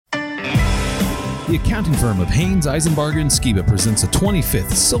The accounting firm of Haynes, Eisenbarger, and Skiba presents a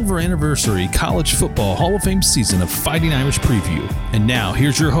 25th Silver Anniversary College Football Hall of Fame season of Fighting Irish Preview. And now,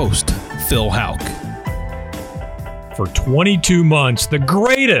 here's your host, Phil Houck. For 22 months, the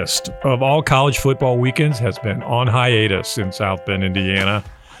greatest of all college football weekends has been on hiatus in South Bend, Indiana.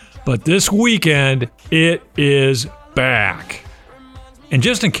 But this weekend, it is back. And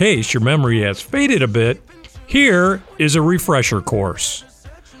just in case your memory has faded a bit, here is a refresher course.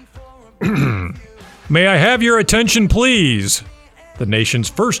 May I have your attention, please? The nation's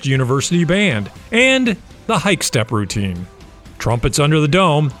first university band and the hike step routine. Trumpets under the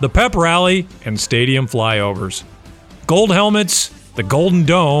dome, the pep rally, and stadium flyovers. Gold helmets, the golden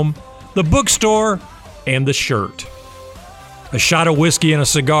dome, the bookstore, and the shirt. A shot of whiskey and a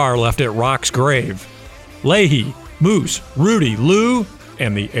cigar left at Rock's grave. Leahy, Moose, Rudy, Lou,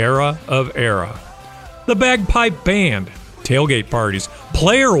 and the era of era. The bagpipe band, tailgate parties,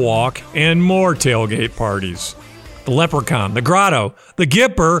 player walk, and more tailgate parties. The Leprechaun, the Grotto, the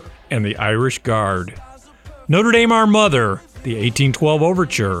Gipper, and the Irish Guard. Notre Dame Our Mother, the 1812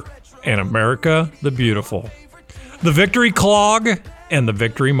 Overture, and America the Beautiful. The Victory Clog and the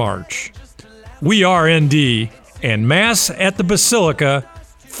Victory March. We are ND, and Mass at the Basilica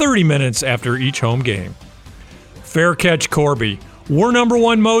 30 minutes after each home game. Fair catch Corby, War Number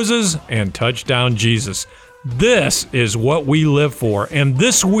 1 Moses, and Touchdown Jesus. This is what we live for, and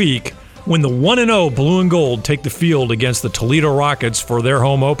this week, when the 1-0 Blue and Gold take the field against the Toledo Rockets for their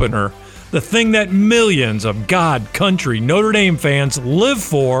home opener, the thing that millions of God, country, Notre Dame fans live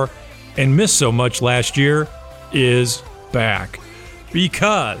for and missed so much last year is back.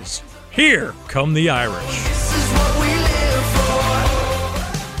 Because here come the Irish.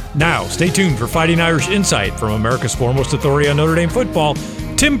 Now, stay tuned for Fighting Irish Insight from America's foremost authority on Notre Dame football,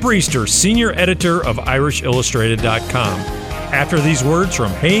 Tim Priester, senior editor of IrishIllustrated.com. After these words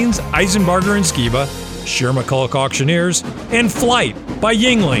from Haynes, Eisenbarger, and Skiba, Shear McCulloch Auctioneers, and Flight by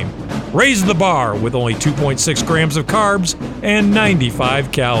Yuengling. Raise the bar with only 2.6 grams of carbs and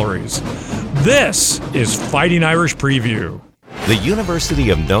 95 calories. This is Fighting Irish Preview. The University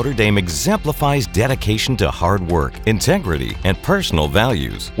of Notre Dame exemplifies dedication to hard work, integrity, and personal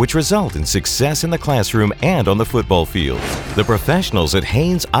values, which result in success in the classroom and on the football field. The professionals at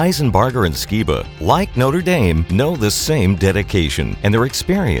Haynes, Eisenbarger, and Skiba, like Notre Dame, know the same dedication, and their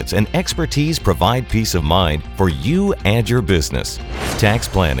experience and expertise provide peace of mind for you and your business. Tax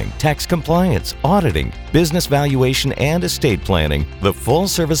planning, tax compliance, auditing, business valuation, and estate planning, the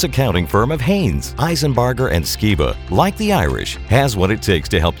full-service accounting firm of Haynes, Eisenbarger, and Skiba, like the Irish, has what it takes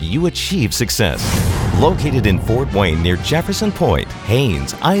to help you achieve success. Located in Fort Wayne near Jefferson Point,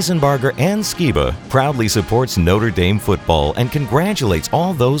 Haynes, Eisenbarger, and Skiba proudly supports Notre Dame football and congratulates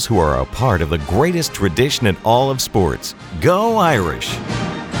all those who are a part of the greatest tradition in all of sports. Go Irish!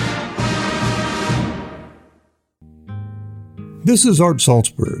 This is Art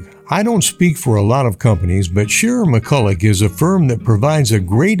Salzberg. I don't speak for a lot of companies, but Shearer McCulloch is a firm that provides a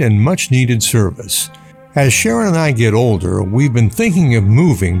great and much-needed service. As Sharon and I get older, we've been thinking of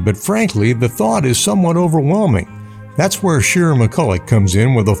moving, but frankly, the thought is somewhat overwhelming. That's where Shearer McCulloch comes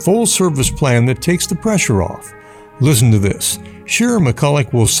in with a full-service plan that takes the pressure off. Listen to this. Shearer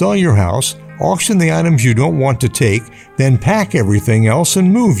McCulloch will sell your house, auction the items you don't want to take, then pack everything else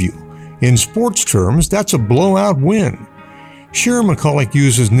and move you. In sports terms, that's a blowout win. Shearer McCulloch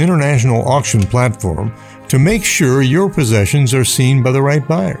uses an international auction platform to make sure your possessions are seen by the right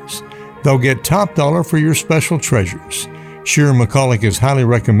buyers. They'll get top dollar for your special treasures. Shearer McCulloch is highly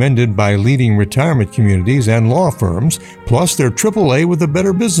recommended by leading retirement communities and law firms, plus they're AAA with the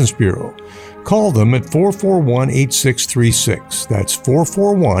Better Business Bureau. Call them at 441-8636. That's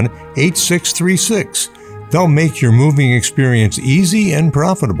 441-8636. They'll make your moving experience easy and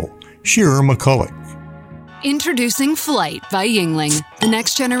profitable. Shearer McCulloch. Introducing Flight by Yuengling, the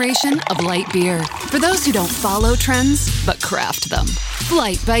next generation of light beer. For those who don't follow trends, but craft them.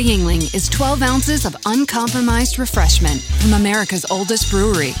 Flight by Yuengling is 12 ounces of uncompromised refreshment from America's oldest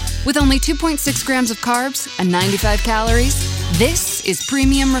brewery. With only 2.6 grams of carbs and 95 calories, this is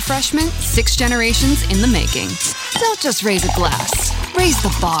premium refreshment 6 generations in the making. Don't just raise a glass, raise the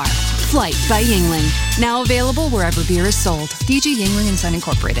bar. Flight by Yuengling. Now available wherever beer is sold. DG Yuengling & Son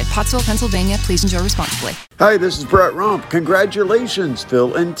Incorporated. Pottsville, Pennsylvania. Please enjoy responsibly. Hi, this is Brett Rump. Congratulations,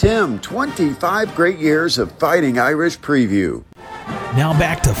 Phil and Tim. 25 great years of Fighting Irish Preview. Now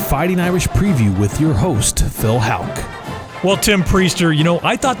back to Fighting Irish Preview with your host, Phil Houck. Well, Tim Priester,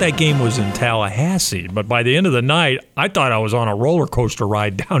 I thought that game was in Tallahassee, but by the end of the night, I thought I was on a roller coaster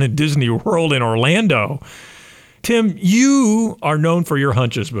ride down in Disney World in Orlando. Tim, you are known for your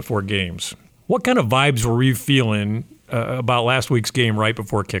hunches before games. What kind of vibes were you feeling about last week's game right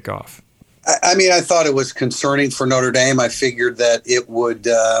before kickoff? I mean, I thought it was concerning for Notre Dame. I figured that it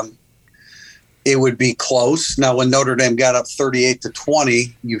would be close. Now, when Notre Dame got up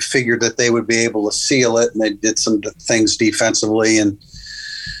 38-20, you figured that they would be able to seal it, and they did some things defensively, and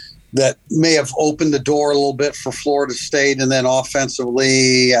that may have opened the door a little bit for Florida State. And then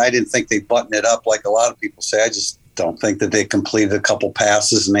offensively, I didn't think they buttoned it up like a lot of people say. I just don't think that they completed a couple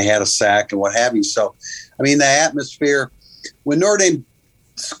passes and they had a sack and what have you. So, I mean, the atmosphere, when Notre Dame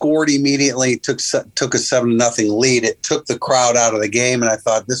scored immediately, took a 7-0 lead, it took the crowd out of the game. And I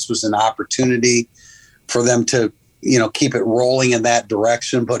thought this was an opportunity for them to, keep it rolling in that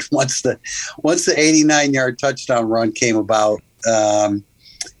direction. But once the 89-yard touchdown run came about,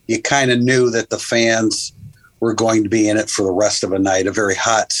 you kind of knew that the fans were going to be in it for the rest of the night, a very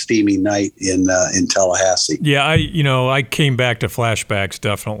hot, steamy night in Tallahassee. Yeah, I came back to flashbacks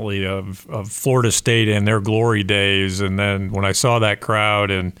definitely of Florida State and their glory days, and then when I saw that crowd,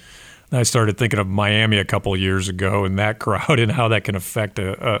 and I started thinking of Miami a couple of years ago and that crowd and how that can affect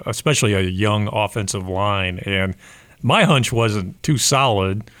especially a young offensive line. And my hunch wasn't too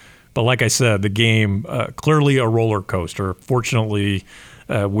solid, but like I said, the game clearly a roller coaster. Fortunately,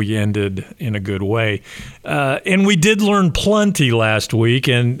 we ended in a good way. And we did learn plenty last week,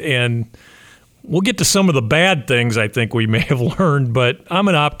 and we'll get to some of the bad things I think we may have learned, but I'm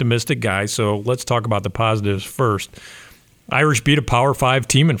an optimistic guy, so let's talk about the positives first. Irish beat a Power 5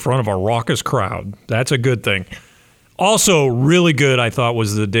 team in front of a raucous crowd. That's a good thing. Also really good, I thought,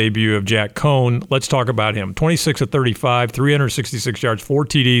 was the debut of Jack Coan. Let's talk about him. 26 of 35, 366 yards, 4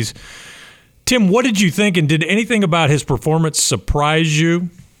 TDs. Tim, what did you think, and did anything about his performance surprise you?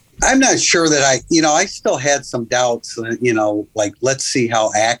 I'm not sure that I still had some doubts, like, let's see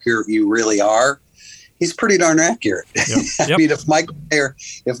how accurate you really are. He's pretty darn accurate. Yep. I mean,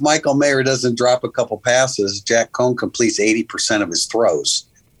 if Michael Mayer doesn't drop a couple passes, Jack Coan completes 80% of his throws.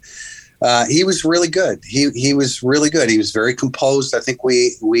 He was really good. He was really good. He was very composed. I think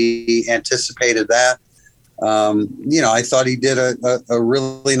we anticipated that. I thought he did a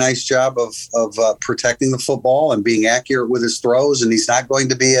really nice job of protecting the football and being accurate with his throws. And he's not going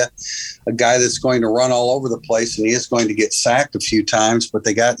to be a guy that's going to run all over the place, and he is going to get sacked a few times. But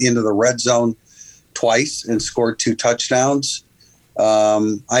they got into the red zone twice and scored 2 touchdowns.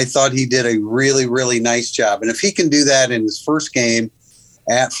 I thought he did a really, really nice job. And if he can do that in his first game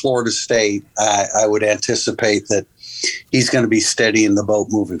at Florida State, I would anticipate that he's going to be steady in the boat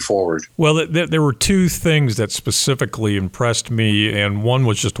moving forward. Well, there were 2 things that specifically impressed me, and one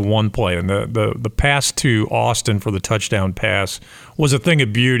was just one play. And the pass to Austin for the touchdown pass was a thing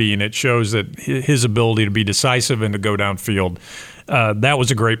of beauty, and it shows that his ability to be decisive and to go downfield. That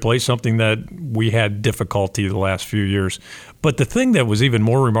was a great play, something that we had difficulty the last few years. But the thing that was even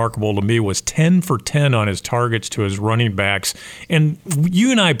more remarkable to me was 10 for 10 on his targets to his running backs. And you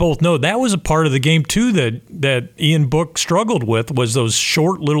and I both know that was a part of the game, too, that Ian Book struggled with, was those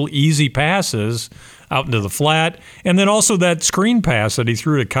short, little, easy passes out into the flat. And then also that screen pass that he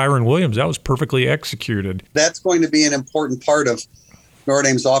threw to Kyron Williams. That was perfectly executed. That's going to be an important part of Notre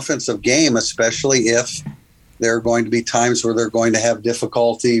Dame's offensive game, especially if there are going to be times where they're going to have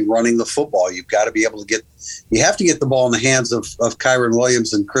difficulty running the football. You've got to be able to you have to get the ball in the hands of Kyron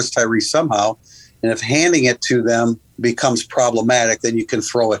Williams and Chris Tyree somehow. And if handing it to them becomes problematic, then you can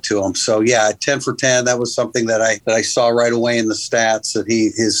throw it to them. So yeah, 10 for 10, that was something that I saw right away in the stats, that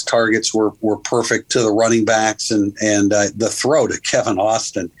his targets were perfect to the running backs, and the throw to Kevin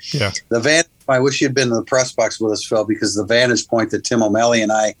Austin. Yeah. I wish you'd been in the press box with us, Phil, because the vantage point that Tim O'Malley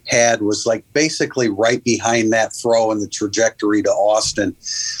and I had was like basically right behind that throw and the trajectory to Austin.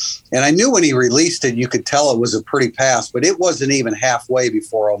 And I knew when he released it, you could tell it was a pretty pass, but it wasn't even halfway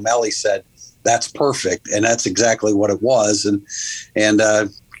before O'Malley said, "That's perfect." And that's exactly what it was. And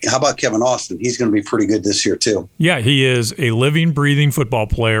how about Kevin Austin? He's going to be pretty good this year, too. Yeah, he is a living, breathing football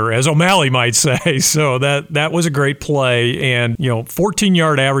player, as O'Malley might say. So that was a great play. And,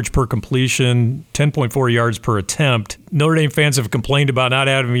 14-yard average per completion, 10.4 yards per attempt. Notre Dame fans have complained about not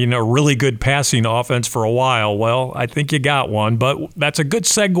having a really good passing offense for a while. Well, I think you got one, but that's a good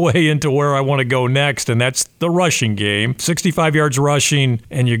segue into where I want to go next, and that's the rushing game. 65 yards rushing,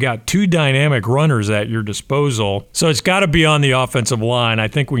 and you got 2 dynamic runners at your disposal. So it's got to be on the offensive line. I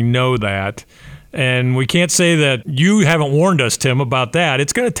think we know that. And we can't say that you haven't warned us, Tim, about that.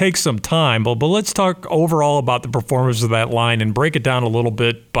 It's going to take some time, but let's talk overall about the performance of that line and break it down a little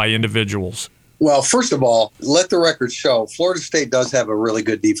bit by individuals. Well, first of all, let the record show Florida State does have a really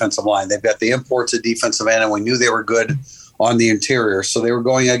good defensive line. They've got the imports at defensive end, and we knew they were good on the interior. So they were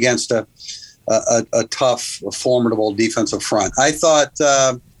going against a tough, formidable defensive front. I thought,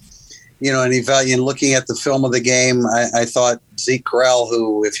 and looking at the film of the game, I thought Zeke Corral,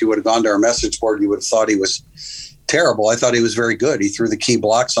 who, if you would have gone to our message board, you would have thought he was terrible. I thought he was very good. He threw the key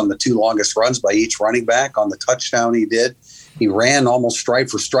blocks on the 2 longest runs by each running back. On the touchdown he did. He ran almost stride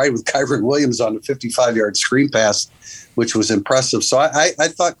for stride with Kyren Williams on the 55-yard screen pass, which was impressive. So I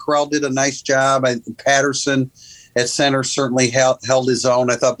thought Corral did a nice job. Patterson at center certainly held his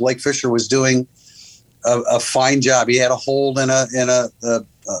own. I thought Blake Fisher was doing a fine job. He had a hold and a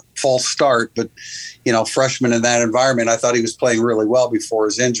false start, but freshman in that environment, I thought he was playing really well before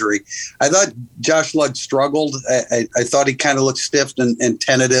his injury. I thought Josh Lugg struggled. I thought he kind of looked stiff and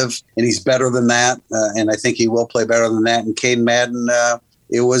tentative, and he's better than that. And I think he will play better than that. And Caden Madden,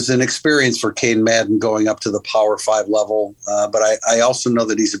 it was an experience for Caden Madden going up to the Power 5 level. But I also know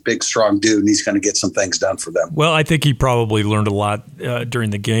that he's a big, strong dude, and he's going to get some things done for them. Well, I think he probably learned a lot during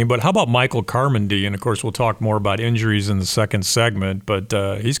the game. But how about Michael Carmody? And, of course, we'll talk more about injuries in the second segment. But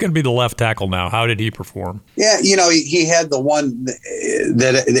he's going to be the left tackle now. How did he perform? Yeah, he had the one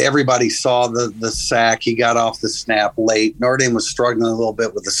that everybody saw, the sack. He got off the snap late. Notre Dame was struggling a little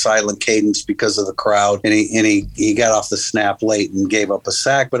bit with the silent cadence because of the crowd. And he got off the snap late and gave up a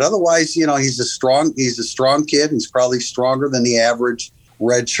sack, but otherwise, he's a strong kid. He's probably stronger than the average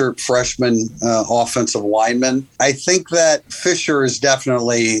redshirt freshman offensive lineman. I think that Fisher is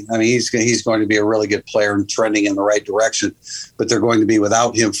definitely, he's going to be a really good player and trending in the right direction, but they're going to be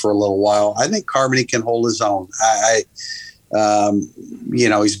without him for a little while. I think Carmody can hold his own.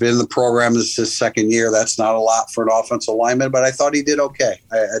 He's been in the program. This is his second year. That's not a lot for an offensive lineman, but I thought he did okay.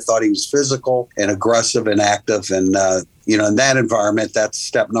 I thought he was physical and aggressive and active. And, in that environment, that's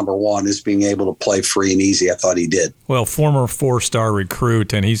step number one, is being able to play free and easy. I thought he did. Well, former 4-star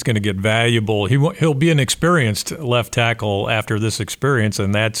recruit, and he's going to get valuable. He'll be an experienced left tackle after this experience,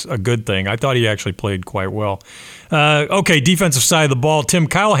 and that's a good thing. I thought he actually played quite well. Okay, defensive side of the ball. Tim,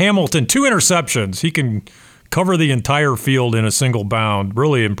 Kyle Hamilton, 2 interceptions. He can cover the entire field in a single bound.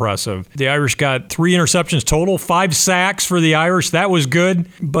 Really impressive. The Irish got 3 interceptions total, 5 sacks for the Irish. That was good,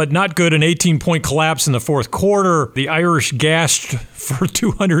 but not good. An 18-point collapse in the fourth quarter. The Irish gashed for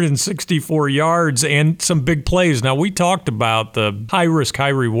 264 yards and some big plays. Now, we talked about the high-risk,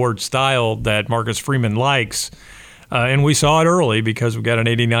 high-reward style that Marcus Freeman likes. And we saw it early because we got an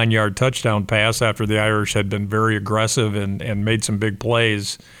 89-yard touchdown pass after the Irish had been very aggressive and made some big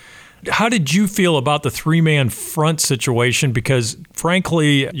plays. How did you feel about the 3-man front situation? Because,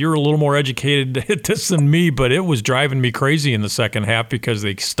 frankly, you're a little more educated at this than me, but it was driving me crazy in the second half because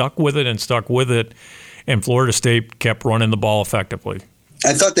they stuck with it, and Florida State kept running the ball effectively.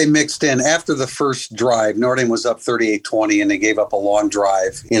 I thought they mixed in. After the first drive, Notre Dame was up 38-20, and they gave up a long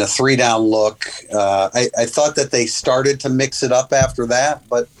drive in a 3-down look. I thought that they started to mix it up after that,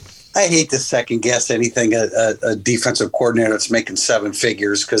 but I hate to second guess anything a defensive coordinator that's making 7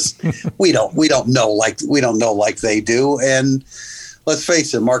 figures, because we don't know like they do. And let's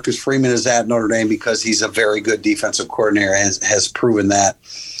face it, Marcus Freeman is at Notre Dame because he's a very good defensive coordinator and has proven that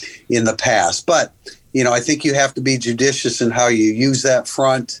in the past. But I think you have to be judicious in how you use that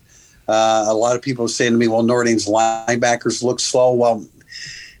front. A lot of people are saying to me, "Well, Notre Dame's linebackers look slow." Well,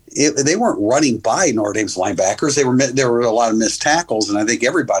 they weren't running by Notre Dame's linebackers. There were a lot of missed tackles, and I think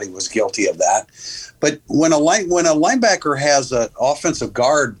everybody was guilty of that. But when a linebacker has an offensive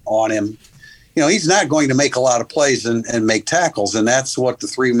guard on him, he's not going to make a lot of plays and make tackles, and that's what the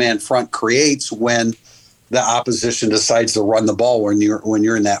 3-man front creates when the opposition decides to run the ball when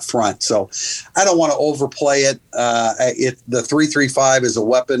you're in that front. So I don't want to overplay it. The 3-3-5 is a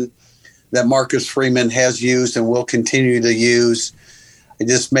weapon that Marcus Freeman has used and will continue to use.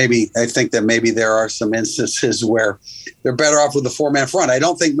 I think that maybe there are some instances where they're better off with the 4-man front. I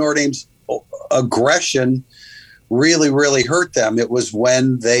don't think Notre Dame's aggression really, really hurt them. It was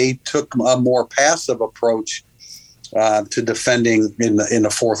when they took a more passive approach to defending in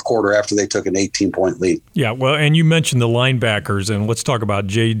the fourth quarter after they took an 18-point lead. Yeah, well, and you mentioned the linebackers, and let's talk about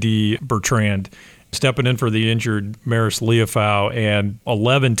J.D. Bertrand stepping in for the injured Maris Liufau, and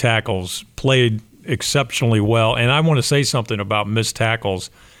 11 tackles, played exceptionally well. And I want to say something about missed tackles.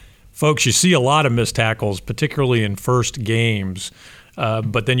 Folks, you see a lot of missed tackles, particularly in first games,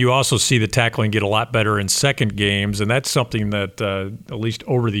 but then you also see the tackling get a lot better in second games, and that's something that, at least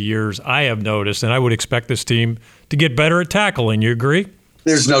over the years, I have noticed, and I would expect this team to get better at tackling. You agree?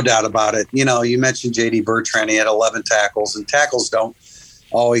 There's no doubt about it. You mentioned J.D. Bertrand. He had 11 tackles, and tackles don't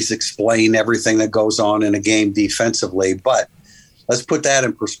always explain everything that goes on in a game defensively, but let's put that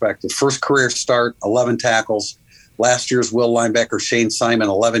in perspective. First career start, 11 tackles. Last year's Will linebacker Shane Simon,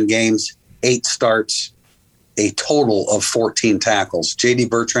 11 games, 8 starts, a total of 14 tackles. J.D.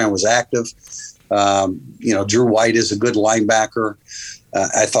 Bertrand was active. Drew White is a good linebacker.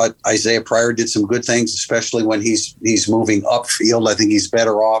 I thought Isaiah Pryor did some good things, especially when he's moving upfield. I think he's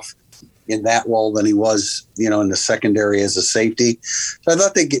better off in that role than he was, in the secondary as a safety. So I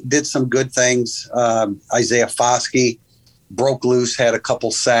thought they did some good things. Isaiah Foskey broke loose, had a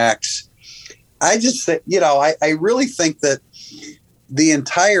couple sacks. I just, I really think that the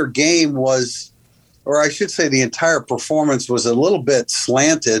entire game was, or I should say the entire performance was a little bit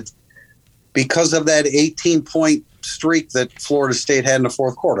slanted because of that 18-point streak that Florida State had in the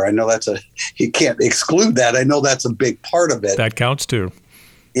fourth quarter. I know you can't exclude that. I know that's a big part of it. That counts too.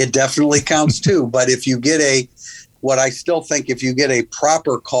 It definitely counts too. But if you get if you get a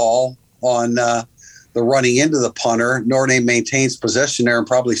proper call on the running into the punter, Notre Dame maintains possession there and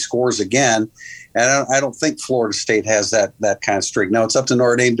probably scores again. And I don't think Florida State has that kind of streak. Now it's up to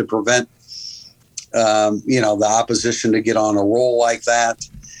Notre Dame to prevent, the opposition to get on a roll like that.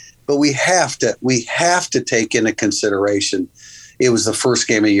 But we have to take into consideration it was the first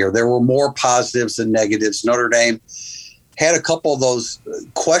game of the year. There were more positives than negatives. Notre Dame had a couple of those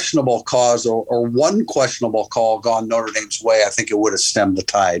questionable calls or one questionable call gone Notre Dame's way. I think it would have stemmed the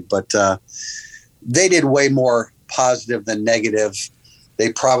tide. But they did way more positive than negative.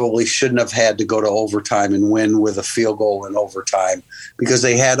 They probably shouldn't have had to go to overtime and win with a field goal in overtime because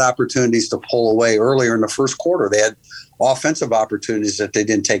they had opportunities to pull away earlier in the first quarter. They had offensive opportunities that they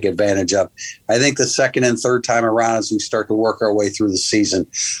didn't take advantage of. I think the second and third time around, as we start to work our way through the season,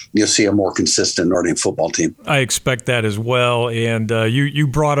 you'll see a more consistent Notre Dame football team. I expect that as well. And you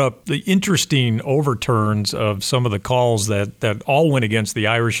brought up the interesting overturns of some of the calls that all went against the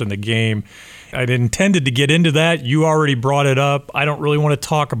Irish in the game. I'd intended to get into that. You already brought it up. I don't really want to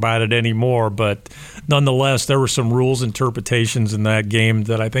talk about it anymore, but nonetheless, there were some rules interpretations in that game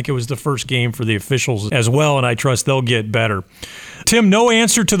that I think it was the first game for the officials as well, and I trust they'll get better. Tim, no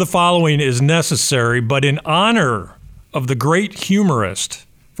answer to the following is necessary, but in honor of the great humorist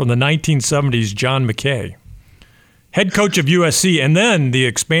from the 1970s, John McKay, head coach of USC and then the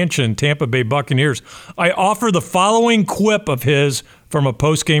expansion Tampa Bay Buccaneers, I offer the following quip of his from a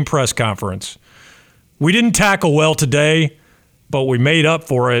post-game press conference. We didn't tackle well today, but we made up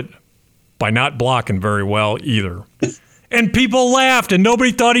for it by not blocking very well either. And people laughed, and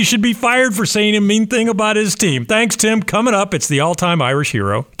nobody thought he should be fired for saying a mean thing about his team. Thanks, Tim. Coming up, it's the all-time Irish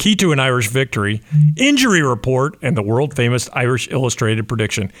hero, key to an Irish victory, injury report, and the world-famous Irish Illustrated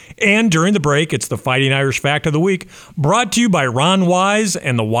prediction. And during the break, it's the Fighting Irish Fact of the Week, brought to you by Ron Wise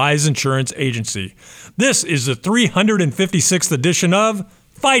and the Wise Insurance Agency. This is the 356th edition of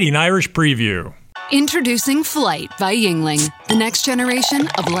Fighting Irish Preview. Introducing Flight by Yuengling, the next generation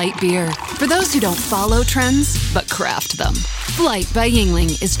of light beer. For those who don't follow trends, but craft them. Flight by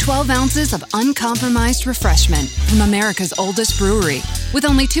Yuengling is 12 ounces of uncompromised refreshment from America's oldest brewery. With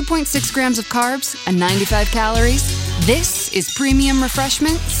only 2.6 grams of carbs and 95 calories, this is premium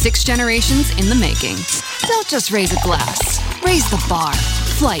refreshment 6 generations in the making. Don't just raise a glass, raise the bar.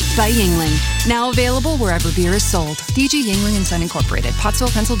 Flight by Yuengling. Now available wherever beer is sold. DG Yuengling & Son Incorporated. Pottsville,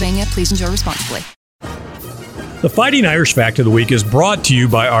 Pennsylvania. Please enjoy responsibly. The Fighting Irish Fact of the Week is brought to you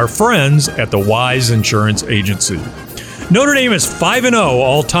by our friends at the Wise Insurance Agency. Notre Dame is 5-0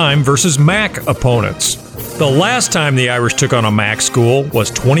 all-time versus MAC opponents. The last time the Irish took on a MAC school was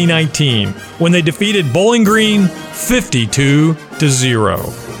 2019, when they defeated Bowling Green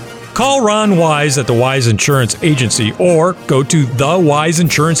 52-0. Call Ron Wise at the Wise Insurance Agency or go to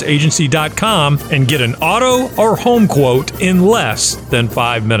thewiseinsuranceagency.com and get an auto or home quote in less than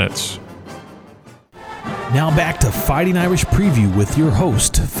 5 minutes. Now back to Fighting Irish Preview with your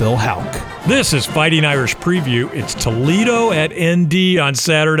host, Phil Houck. This is Fighting Irish Preview. It's Toledo at ND on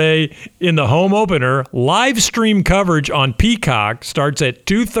Saturday in the home opener. Live stream coverage on Peacock starts at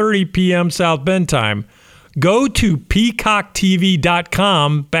 2:30 p.m. South Bend time. Go to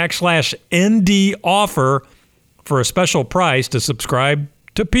peacocktv.com/ND offer for a special price to subscribe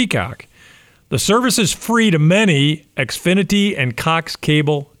to Peacock. The service is free to many Xfinity and Cox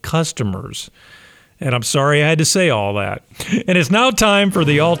Cable customers. And I'm sorry I had to say all that. And it's now time for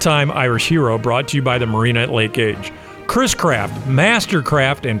the all-time Irish hero, brought to you by the Marina at Lake Gage. Chris Craft,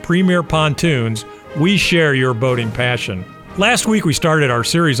 Mastercraft, and Premier Pontoons, we share your boating passion. Last week we started our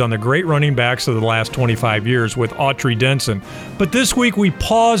series on the great running backs of the last 25 years with Autry Denson. But this week we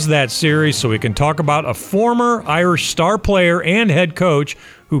paused that series so we can talk about a former Irish star player and head coach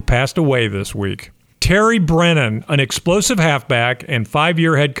who passed away this week. Terry Brennan, an explosive halfback and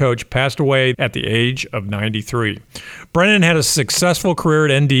 5-year head coach, passed away at the age of 93. Brennan had a successful career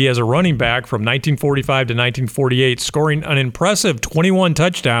at ND as a running back from 1945 to 1948, scoring an impressive 21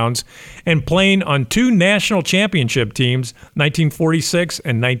 touchdowns and playing on 2 national championship teams, 1946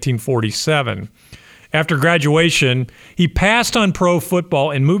 and 1947. After graduation, he passed on pro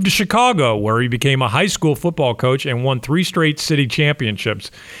football and moved to Chicago, where he became a high school football coach and won 3 straight city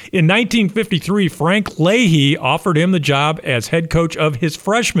championships. In 1953, Frank Leahy offered him the job as head coach of his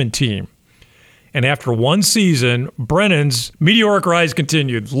freshman team. And after 1 season, Brennan's meteoric rise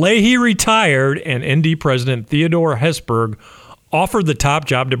continued. Leahy retired, and ND president Theodore Hesburgh offered the top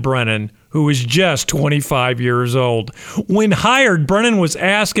job to Brennan, who was just 25 years old. When hired, Brennan was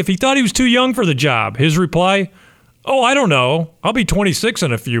asked if he thought he was too young for the job. His reply, "Oh, I don't know. I'll be 26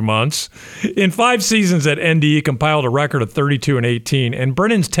 in a few months." In 5 seasons at ND, he compiled a record of 32-18, and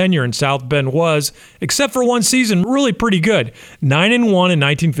Brennan's tenure in South Bend was, except for 1 season, really pretty good. 9-1 in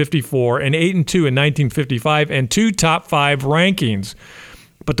 1954 and 8-2 in 1955, and 2 top 5 rankings.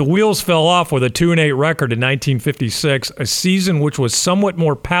 But the wheels fell off with a 2-8 record in 1956, a season which was somewhat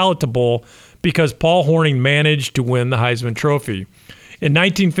more palatable because Paul Hornung managed to win the Heisman Trophy. In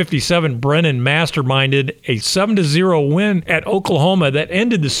 1957, Brennan masterminded a 7-0 win at Oklahoma that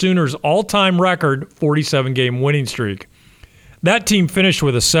ended the Sooners' all-time record 47-game winning streak. That team finished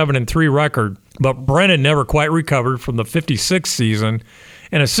with a 7-3 record, but Brennan never quite recovered from the 56 season,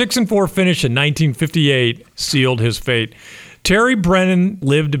 and a 6-4 finish in 1958 sealed his fate. Terry Brennan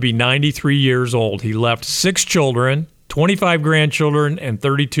lived to be 93 years old. He left 6 children, 25 grandchildren, and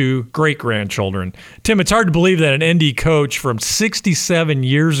 32 great-grandchildren. Tim, it's hard to believe that an ND coach from 67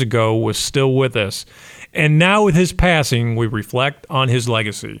 years ago was still with us. And now with his passing, we reflect on his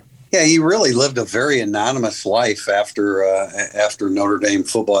legacy. Yeah, he really lived a very anonymous life after Notre Dame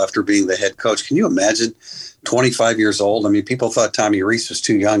football, after being the head coach. Can you imagine? 25 years old. I mean, people thought Tommy Rees was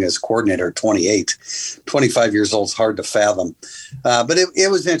too young as coordinator at 28. 25 years old is hard to fathom. But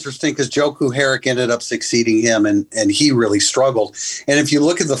it was interesting because Joe Kuharich ended up succeeding him, and he really struggled. And if you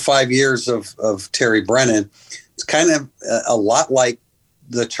look at the 5 years of Terry Brennan, it's kind of a lot like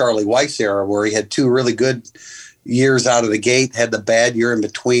the Charlie Weis era, where he had 2 really good years out of the gate, had the bad year in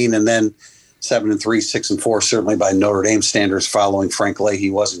between, and then 7-3, 6-4, certainly by Notre Dame standards, following Frank Leahy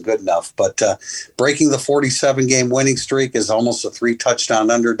wasn't good enough. But breaking the 47-game winning streak is almost a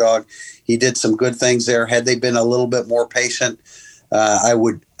 3-touchdown underdog. He did some good things there. Had they been a little bit more patient, I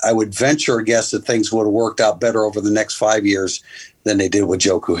would venture a guess that things would have worked out better over the next 5 years than they did with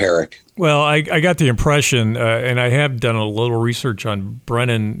Joe Kuharich. Well, I got the impression, and I have done a little research on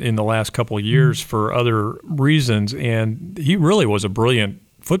Brennan in the last couple of years for other reasons, and he really was a brilliant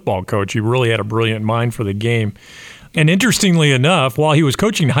football coach. He really had a brilliant mind for the game. And interestingly enough, while he was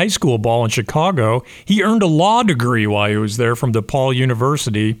coaching high school ball in Chicago, he earned a law degree while he was there from DePaul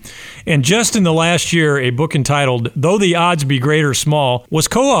University. And just in the last year, a book entitled Though the Odds Be Great or Small was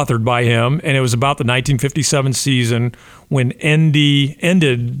co-authored by him, and it was about the 1957 season when ND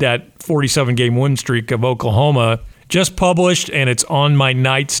ended that 47-game win streak of Oklahoma. Just published, and it's on my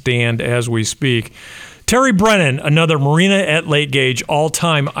nightstand as we speak. Terry Brennan, another Marina at Lake Gauge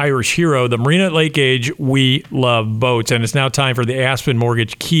all-time Irish hero. The Marina at Lake Gauge, we love boats. And it's now time for the Aspen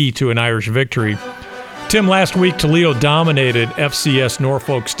Mortgage key to an Irish victory. Tim, last week, Toledo dominated FCS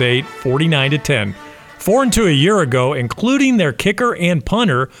Norfolk State 49-10. 4-2 a year ago, including their kicker and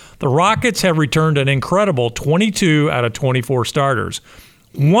punter, the Rockets have returned an incredible 22 out of 24 starters.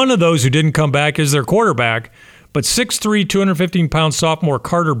 One of those who didn't come back is their quarterback, but 6'3", 215-pound sophomore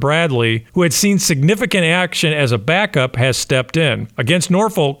Carter Bradley, who had seen significant action as a backup, has stepped in. Against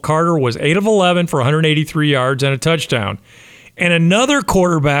Norfolk, Carter was 8 of 11 for 183 yards and a touchdown. And another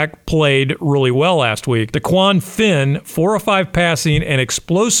quarterback played really well last week. Daquan Finn, 4 of 5 passing and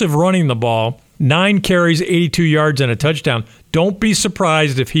explosive running the ball, 9 carries, 82 yards, and a touchdown. Don't be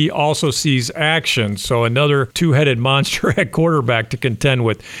surprised if he also sees action. So another two-headed monster at quarterback to contend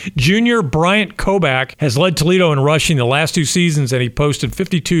with. Junior Bryant Kobach has led Toledo in rushing the last 2 seasons, and he posted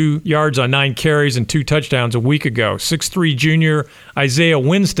 52 yards on 9 carries and 2 touchdowns a week ago. 6'3" junior Isaiah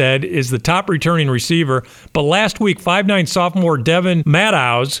Winstead is the top returning receiver, but last week 5'9" sophomore Devin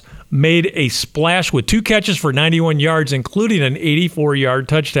Maddows made a splash with 2 catches for 91 yards, including an 84-yard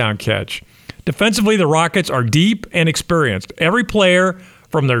touchdown catch. Defensively, the Rockets are deep and experienced. Every player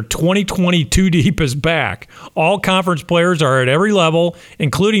from their 2022 deep is back. All conference players are at every level,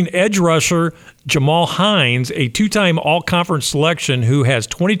 including edge rusher Jamal Hines, a 2-time all-conference selection who has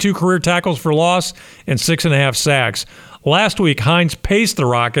 22 career tackles for loss and 6.5 sacks. Last week, Hines paced the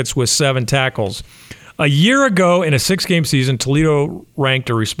Rockets with 7 tackles. A year ago, in a 6-game season, Toledo ranked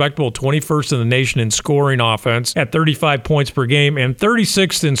a respectable 21st in the nation in scoring offense at 35 points per game and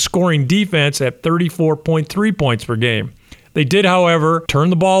 36th in scoring defense at 34.3 points per game. They did, however, turn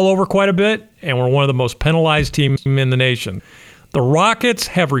the ball over quite a bit and were one of the most penalized teams in the nation. The Rockets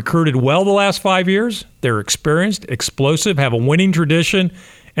have recruited well the last 5 years. They're experienced, explosive, have a winning tradition,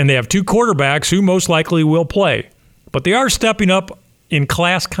 and they have 2 quarterbacks who most likely will play. But they are stepping up in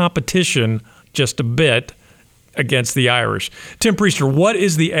class competition just a bit against the Irish. Tim Prister, what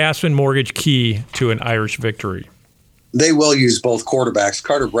is the Aspen Mortgage key to an Irish victory? They will use both quarterbacks.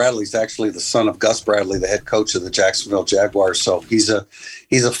 Carter Bradley is actually the son of Gus Bradley, the head coach of the Jacksonville Jaguars. So he's a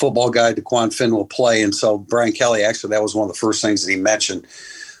football guy. DeQuan Finn will play. And so Brian Kelly, actually, that was one of the first things that he mentioned.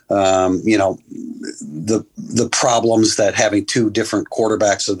 The problems that having 2 different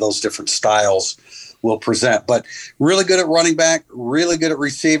quarterbacks of those different styles will present. But really good at running back, really good at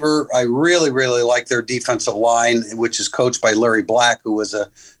receiver. I really, really like their defensive line, which is coached by Larry Black, who was a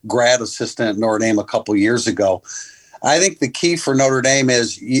grad assistant at Notre Dame a couple years ago. I think the key for Notre Dame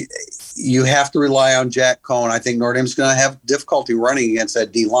is you have to rely on Jack Cohn. I think Notre Dame's going to have difficulty running against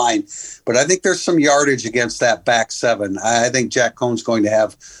that D-line, but I think there's some yardage against that back 7. I think Jack Cohn's going to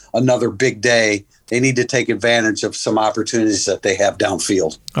have another big day. They need to take advantage of some opportunities that they have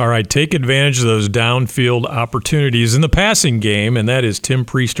downfield. All right, take advantage of those downfield opportunities in the passing game, and that is Tim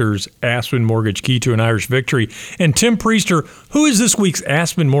Priester's Aspen Mortgage key to an Irish victory. And Tim Priester, who is this week's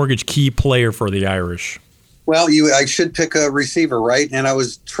Aspen Mortgage key player for the Irish? Well, I should pick a receiver, right? And I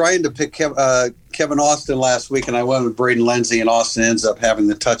was trying to pick Kevin Austin last week, and I went with Braden Lindsey, and Austin ends up having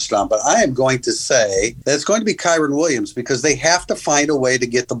the touchdown. But I am going to say that it's going to be Kyron Williams because they have to find a way to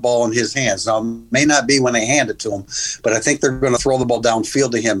get the ball in his hands. Now, it may not be when they hand it to him, but I think they're going to throw the ball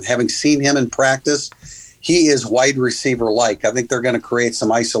downfield to him. Having seen him in practice, he is wide receiver-like. I think they're going to create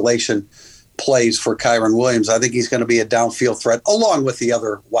some isolation plays for Kyron Williams. I think he's going to be a downfield threat along with the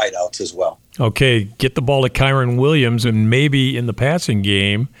other wideouts as well. Okay, get the ball to Kyron Williams and maybe in the passing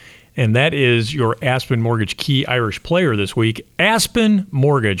game, and that is your Aspen Mortgage key Irish player this week. Aspen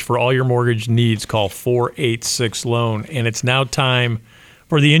Mortgage, for all your mortgage needs, call 486-LOAN. And it's now time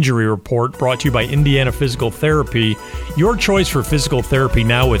for the Injury Report, brought to you by Indiana Physical Therapy. Your choice for physical therapy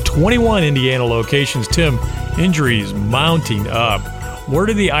now with 21 Indiana locations. Tim, injuries mounting up. Where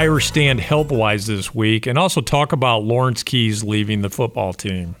do the Irish stand health-wise this week? And also talk about Lawrence Keys leaving the football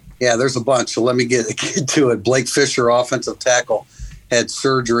team. Yeah, there's a bunch. So let me get to it. Blake Fisher, offensive tackle, had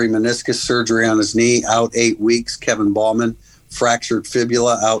surgery, meniscus surgery on his knee, out 8 weeks. Kevin Ballman, fractured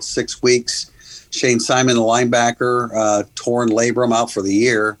fibula, out 6 weeks. Shane Simon, the linebacker, torn labrum, out for the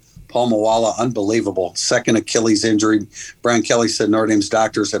year. Paul Mawala, unbelievable. Second Achilles injury. Brian Kelly said Notre Dame's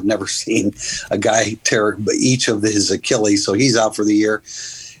doctors have never seen a guy tear each of his Achilles, so he's out for the year.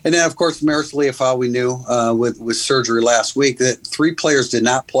 And then, of course, Maris Leafau, we knew with surgery last week that 3 players did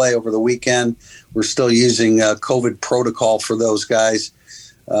not play over the weekend. We're still using COVID protocol for those guys.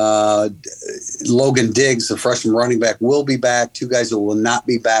 Logan Diggs, the freshman running back, will be back. 2 guys that will not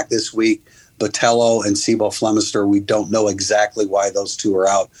be back this week, Botello and Sebo Flemister. We don't know exactly why those 2 are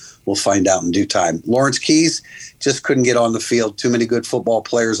out. We'll find out in due time. Lawrence Keys just couldn't get on the field. Too many good football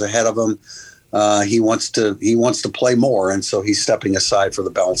players ahead of him. He wants to play more, and so he's stepping aside for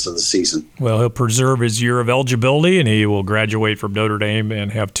the balance of the season. Well, he'll preserve his year of eligibility, and he will graduate from Notre Dame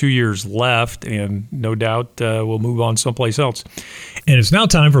and have 2 years left, and no doubt will move on someplace else. And it's now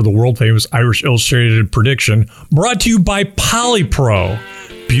time for the world-famous Irish Illustrated prediction, brought to you by Polypro.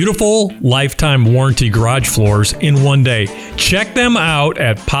 Beautiful lifetime warranty garage floors in one day. Check them out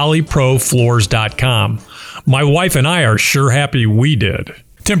at polyprofloors.com. My wife and I are sure happy we did.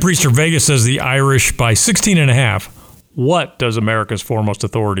 Tim Priester, Vegas says the Irish by 16.5. What does America's foremost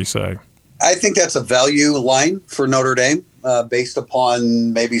authority say? I think that's a value line for Notre Dame based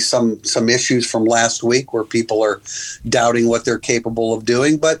upon maybe some issues from last week where people are doubting what they're capable of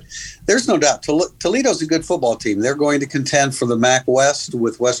doing. But there's no doubt Toledo's a good football team. They're going to contend for the MAC West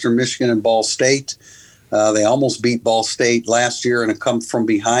with Western Michigan and Ball State. They almost beat Ball State last year in a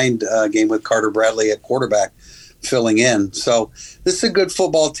come-from-behind game with Carter Bradley at quarterback filling in. So this is a good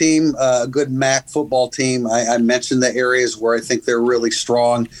football team, a good MAC football team. I mentioned the areas where I think they're really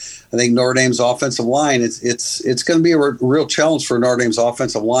strong. I think Notre Dame's offensive line, it's going to be a real challenge for Notre Dame's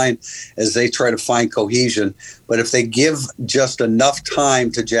offensive line as they try to find cohesion. But if they give just enough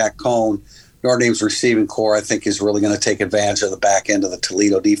time to Jack Cohn, Notre Dame's receiving core, I think, is really going to take advantage of the back end of the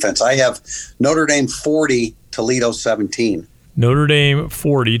Toledo defense. I have Notre Dame 40, Toledo 17. Notre Dame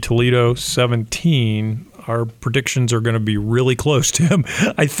 40, Toledo 17. Our predictions are going to be really close, Tim.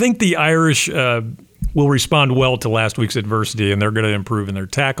 I think the Irish will respond well to last week's adversity, and they're going to improve in their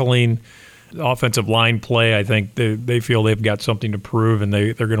tackling. offensive line play. I think they feel they've got something to prove, and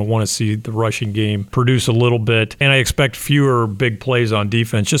they're going to want to see the rushing game produce a little bit. And I expect fewer big plays on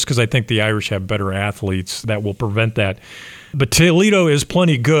defense just because I think the Irish have better athletes that will prevent that. But Toledo is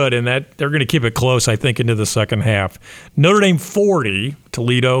plenty good, and that they're going to keep it close, I think, into the second half. Notre Dame 40,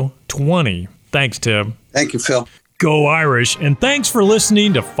 Toledo 20. Thanks, Tim. Thank you, Phil. Go Irish, and thanks for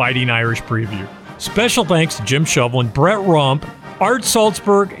listening to Fighting Irish Preview. Special thanks to Jim Shovelin, Brett Rump, Art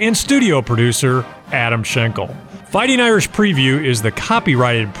Salzberg, and studio producer Adam Schenkel. Fighting Irish Preview is the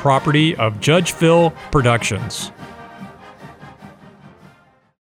copyrighted property of Judge Phil Productions.